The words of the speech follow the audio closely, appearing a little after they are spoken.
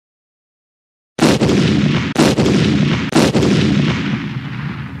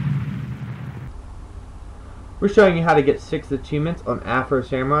We're showing you how to get 6 achievements on Afro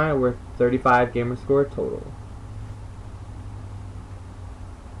Samurai worth 35 gamer score total.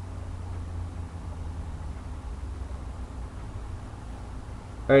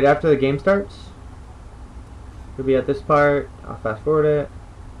 Alright, after the game starts, you'll be at this part. I'll fast forward it.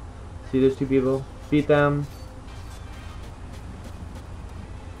 See those 2 people, beat them.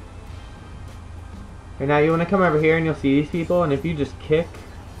 And now you want to come over here and you'll see these people, and if you just kick,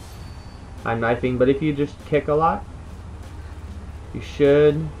 I'm knifing, but if you just kick a lot, you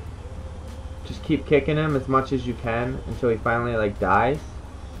should just keep kicking him as much as you can until he finally like dies,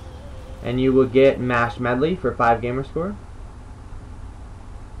 and you will get mash medley for 5 gamer score,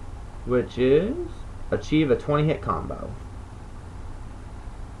 which is achieve a 20 hit combo.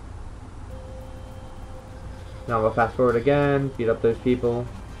 Now we'll fast forward again, beat up those people.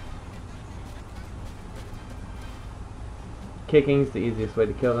 Kicking's the easiest way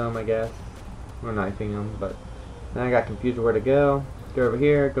to kill them, I guess. Or knifing them, but then I got confused where to go. Go over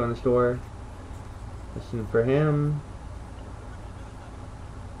here, go in the store. Listen for him.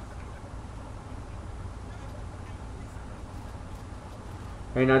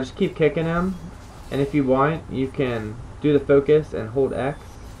 Alright, now just keep kicking him. And if you want, you can do the focus and hold X.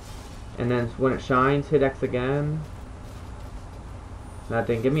 And then when it shines, hit X again. That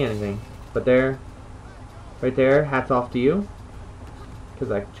didn't give me anything. But there, right there, hats off to you. Because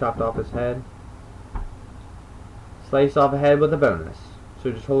I chopped off his head. Slice off a head with a bonus.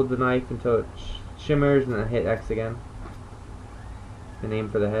 So just hold the knife until it shimmers and then hit X again. And aim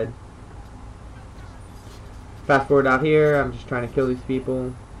for the head. Fast forward out here, I'm just trying to kill these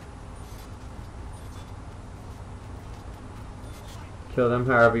people. Kill them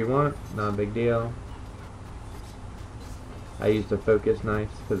however you want, not a big deal. I use the focus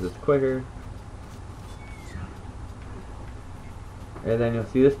knife because it's quicker. And then you'll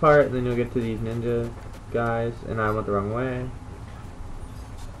see this part, and then you'll get to these ninja guys, and I went the wrong way.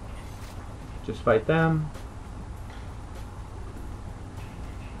 Just fight them.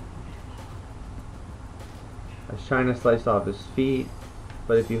 I was trying to slice off his feet,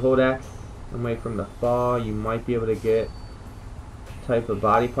 but if you hold X and wait for him to fall, you might be able to get a type of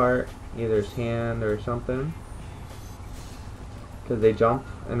body part, either his hand or something. Because they jump,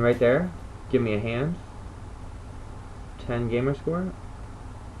 and right there, give me a hand. 10 gamer score.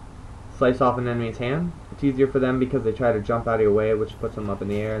 Slice off an enemy's hand. It's easier for them because they try to jump out of your way, which puts them up in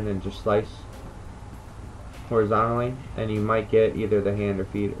the air, and then just slice horizontally, and you might get either the hand or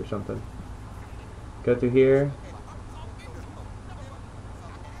feet or something. Go through here.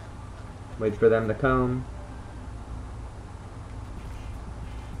 Wait for them to come.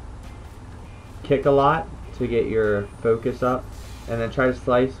 Kick a lot to get your focus up, and then try to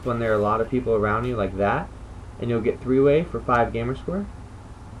slice when there are a lot of people around you like that. And you'll get 3-way for 5 gamer score.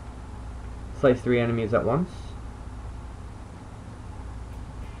 Slice 3 enemies at once.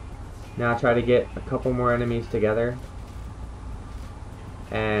 Now try to get a couple more enemies together.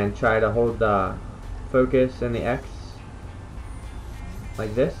 And try to hold the focus and the X.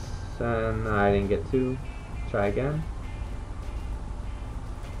 Like this. And I didn't get 2. Try again.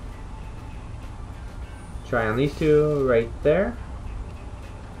 Try on these 2 right there.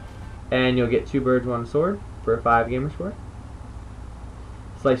 And you'll get 2 birds, 1 sword for 5 gamer score.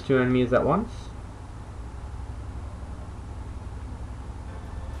 Slice 2 enemies at once.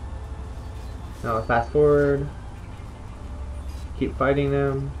 Now I'll fast forward. Keep fighting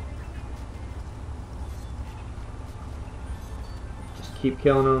them. Just keep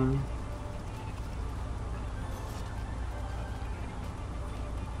killing them.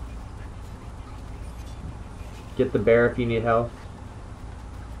 Get the bear if you need health.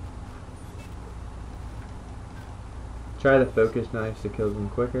 Try the focus knives to kill them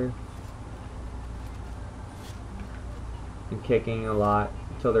quicker. And kicking a lot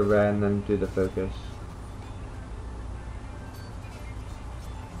until they're red, and then do the focus.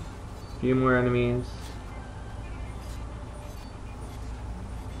 A few more enemies.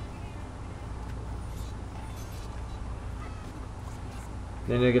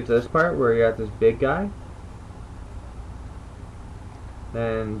 Then you get to this part where you're at this big guy.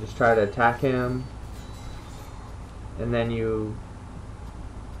 Then just try to attack him. And then you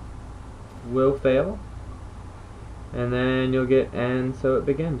will fail, and then you'll get and so it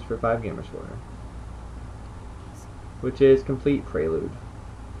begins for 5 gamer score, which is complete prelude.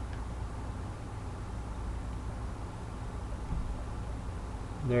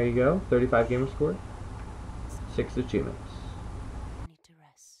 There you go, 35 gamer score, 6 achievements.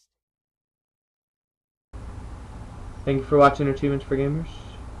 Thank you for watching Achievements for Gamers,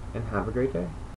 and have a great day.